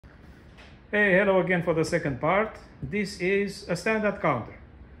Hey, hello again for the second part. This is a standard counter.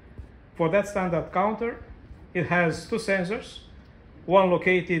 For that standard counter, it has two sensors, one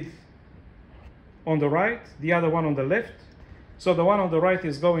located on the right, the other one on the left. So the one on the right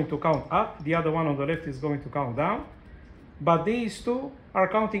is going to count up, the other one on the left is going to count down. But these two are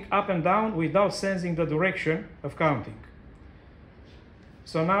counting up and down without sensing the direction of counting.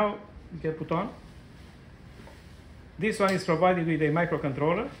 So now you can put on. This one is provided with a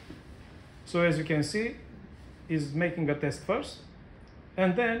microcontroller. So as you can see, is making a test first,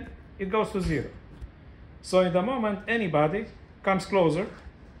 and then it goes to 0. So in the moment anybody comes closer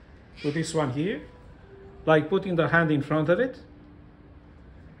to this one here, like putting the hand in front of it,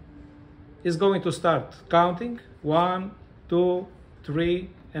 is going to start counting 1, 2, 3,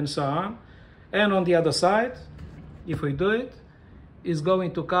 and so on. And on the other side, if we do it, is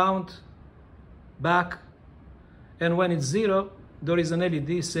going to count back, and when it's 0, there is an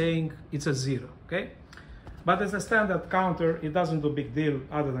LED saying it's a 0, okay? But as a standard counter, it doesn't do a big deal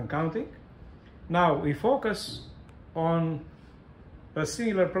other than counting. Now we focus on a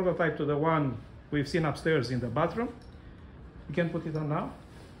similar prototype to the one we've seen upstairs in the bathroom. You can put it on now.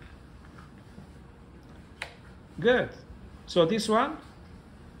 Good. So this one,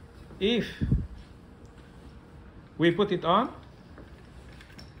 if we put it on,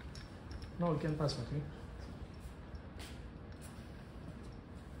 no, you can pass with me.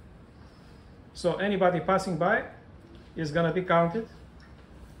 So anybody passing by is going to be counted.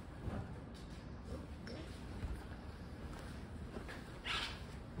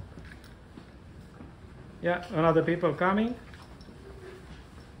 Yeah, and other people coming.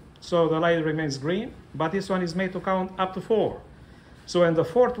 So the light remains green, but this one is made to count up to 4. So when the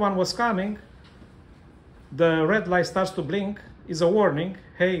fourth one was coming, the red light starts to blink. Is a warning,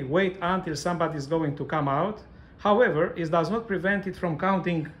 hey, wait until somebody is going to come out. However, it does not prevent it from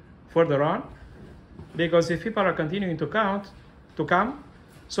counting further on, because if people are continuing to come,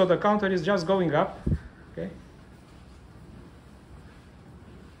 so the counter is just going up, okay?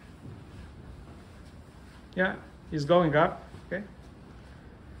 Yeah, it's going up, okay?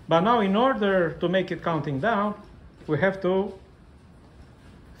 But now in order to make it counting down, we have to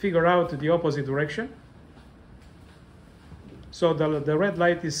figure out the opposite direction. So the red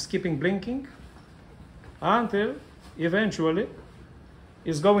light is keeping blinking until eventually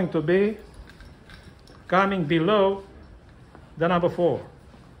it's going to be coming below the number 4.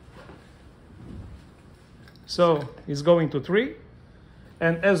 So it's going to 3,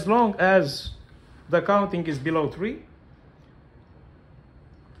 and as long as the counting is below 3,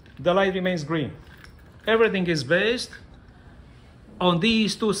 the light remains green. Everything is based on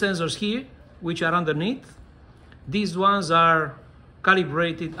these two sensors here, which are underneath. These ones are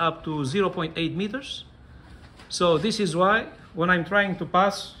calibrated up to 0.8 meters. So this is why when I'm trying to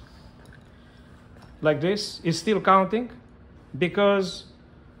pass like this, it's still counting, because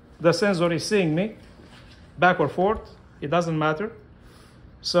the sensor is seeing me back or forth. It doesn't matter.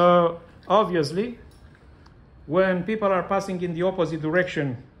 So obviously, when people are passing in the opposite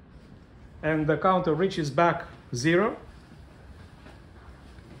direction and the counter reaches back 0,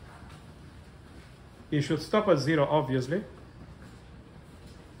 it should stop at 0, obviously.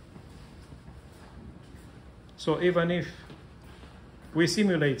 So even if we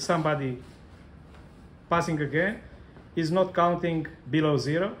simulate somebody passing again, it's not counting below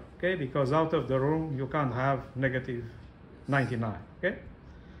 0, okay? Because out of the room, you can't have negative 99, okay?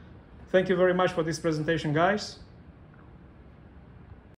 Thank you very much for this presentation, guys.